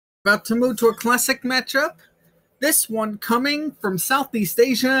About to move to a classic matchup. This one coming from Southeast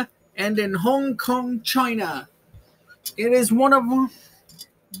Asia and in Hong Kong, China. It is one of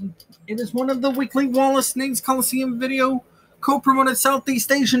the weekly Wallace Names Coliseum video co-promoted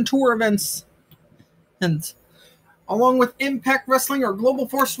Southeast Asian tour events, and along with Impact Wrestling or Global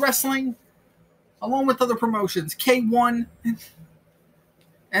Force Wrestling, along with other promotions, K1,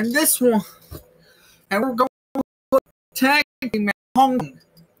 and this one, and we're going to tag team at Hong Kong,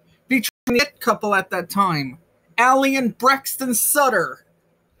 featuring the couple at that time, Allie and Braxton Sutter,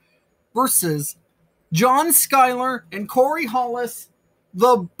 versus John Skyler and Corey Hollis,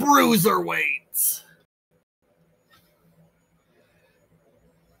 the Bruiserweights.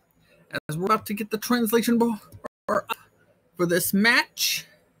 As we're about to get the translation bar up for this match.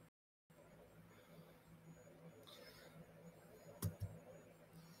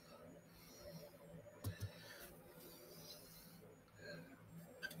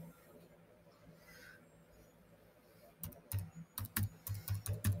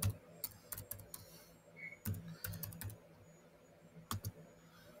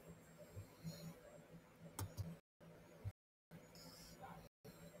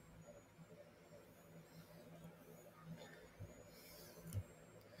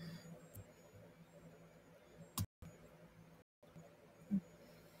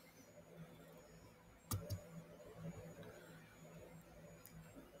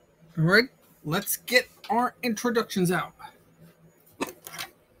 All right, let's get our introductions out.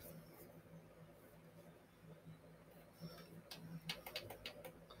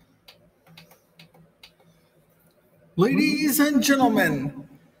 Ladies and gentlemen,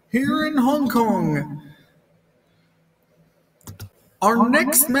 here in Hong Kong, our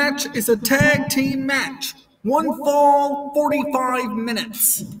next match is a tag team match. One fall, 45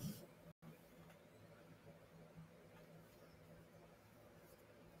 minutes.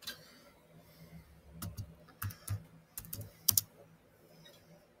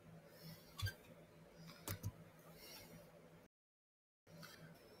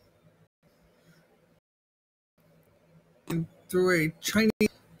 Through a Chinese,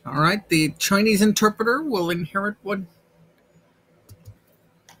 all right, the Chinese interpreter will inherit one.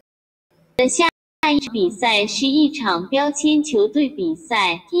 下一场比赛是一场标签球队比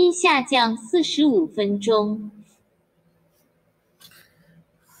赛，因下降45分钟。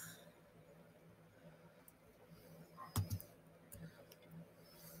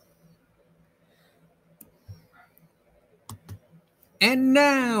And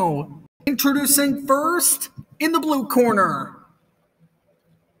now, introducing first in the blue corner.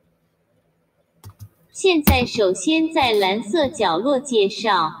 现在首先在蓝色角落介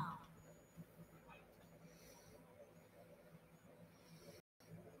绍。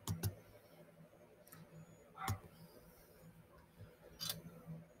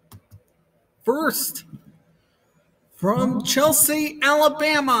First, from Chelsea,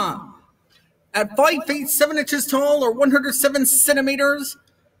 Alabama, at 5 feet 7 inches tall or 107 centimeters,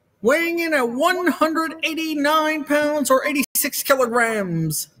 weighing in at 189 pounds or 86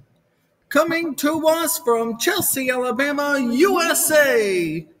 kilograms. Coming to us from Chelsea, Alabama,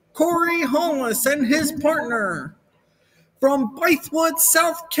 USA, Corey Hollis and his partner. From Blythewood,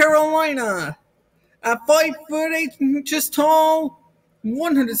 South Carolina, at 5 foot 8 inches tall,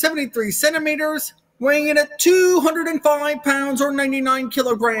 173 centimeters, weighing in at 205 pounds or 99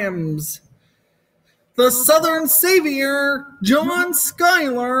 kilograms. The Southern Savior, John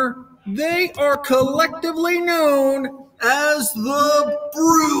Skyler, they are collectively known as the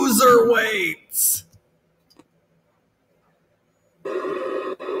Bruiserweights.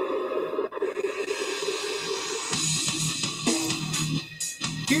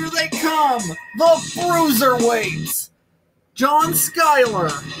 Here they come, the Bruiserweights. John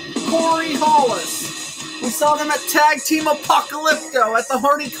Skyler, Corey Hollis. We saw them at Tag Team Apocalypto at the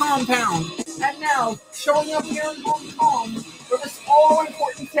Hardy Compound. And now, showing up here in Hong Kong for this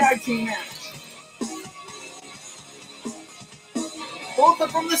all-important tag team match. Both are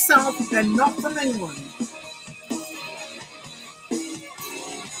from the South and not from England.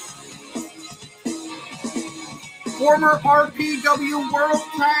 Former RPW World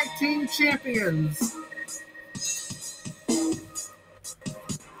Tag Team Champions.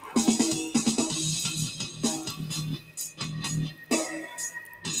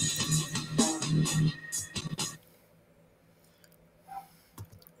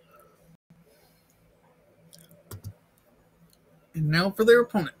 And now for their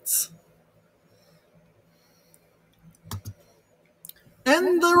opponents.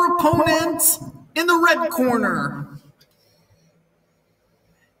 And their opponents in the red corner.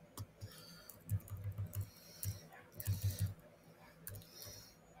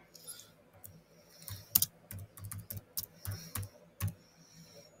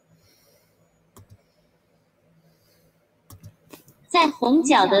 在红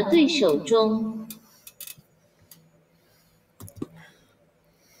角的对手中。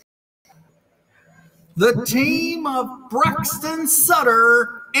The team of Braxton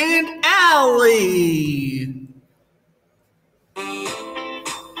Sutter and Allie.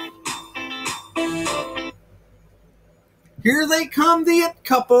 Here they come, the It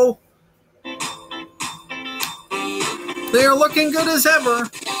couple. They are looking good as ever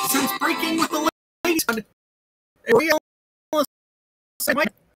since breaking with the ladies.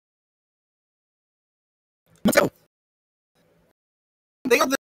 They are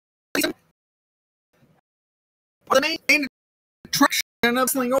the main attraction of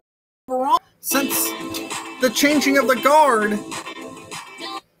wrestling overall since the changing of the guard.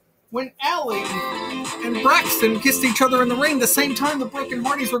 When Allie and Braxton kissed each other in the ring, the same time the Broken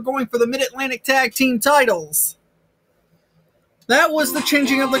Hardys were going for the Mid-Atlantic Tag Team titles. That was the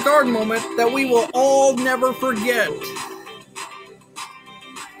changing of the guard moment that we will all never forget.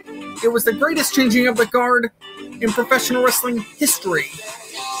 It was the greatest changing of the guard in professional wrestling history.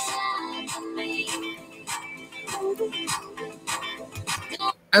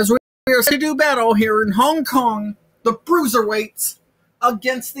 As we are to do battle here in Hong Kong, the Bruiserweights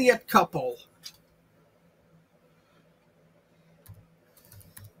against the It couple.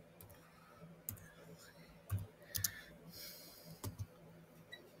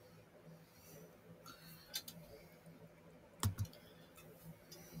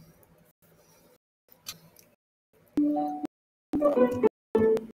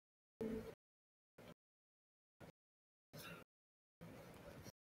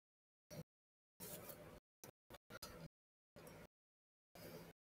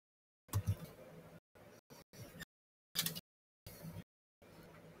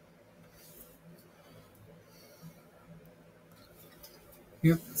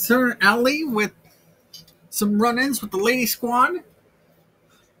 Sir Allie with some run-ins with the Lady Squad.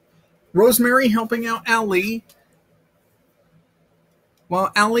 Rosemary helping out Allie,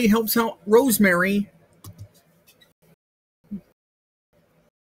 while Allie helps out Rosemary.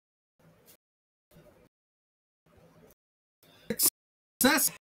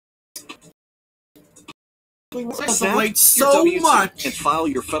 Success. So much and file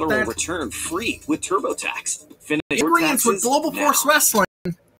your federal return free with TurboTax. Finish agreements with Global Force Wrestling.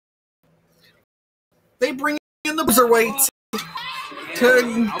 They bring in the Bruiserweights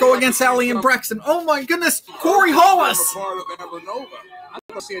to go against Allie and Braxton. Oh my goodness, Corey Hollis!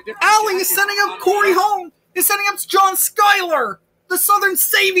 Allie is setting up Corey Hollis. Is setting up John Skyler, the Southern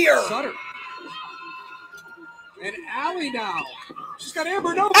Savior. Sutter. And Allie now. She's got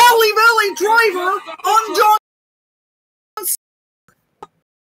Amber Nova. Allie Valley Driver on John.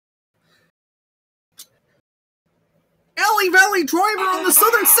 Allie Valley Driver on the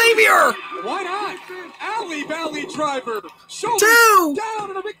Southern Savior. Why not? Allie Valley Driver. Two. Down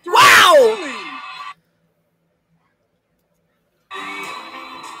and a victory. Wow.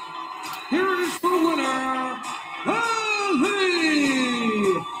 Here is the winner, Allie.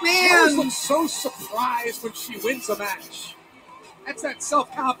 Man, Always looks so surprised when she wins a match. That's that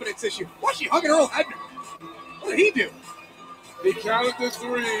self-confidence issue. Why's she hugging Earl Hebner? What did he do? He counted to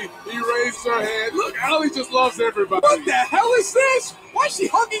three. He raised her hand. Look, Allie just loves everybody. What the hell is this? Why is she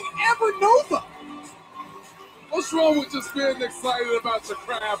hugging Amber Nova? What's wrong with just being excited about your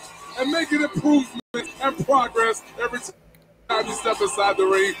craft and making improvement and progress every time you step inside the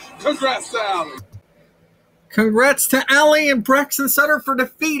ring? Congrats to Allie. Congrats to Allie and Braxton Sutter for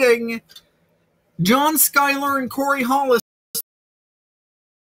defeating John Skyler and Corey Hollis,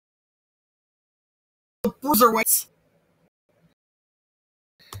 the Bruiserweights.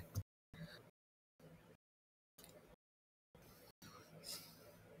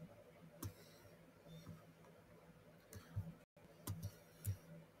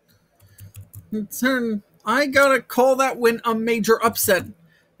 I gotta call that win a major upset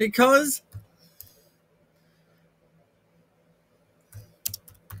because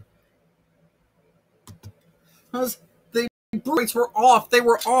the Bruiserweights were off. They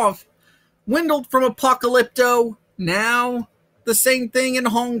were off. Dwindled from Apocalypto. Now the same thing in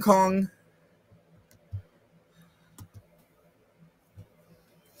Hong Kong.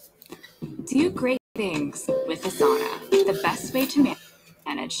 Do great things with Asana, the best way to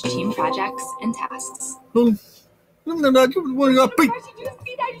manage team projects and tasks. What?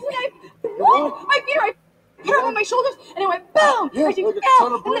 I beat her. I put her on my shoulders, and it went boom. Yeah, I said, like and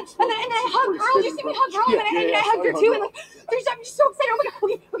then I hugged Earl. You see me hug Earl, and I hugged her too. And like, I'm just so excited. Oh my god.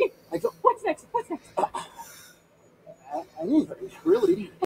 Okay. What's next? Really?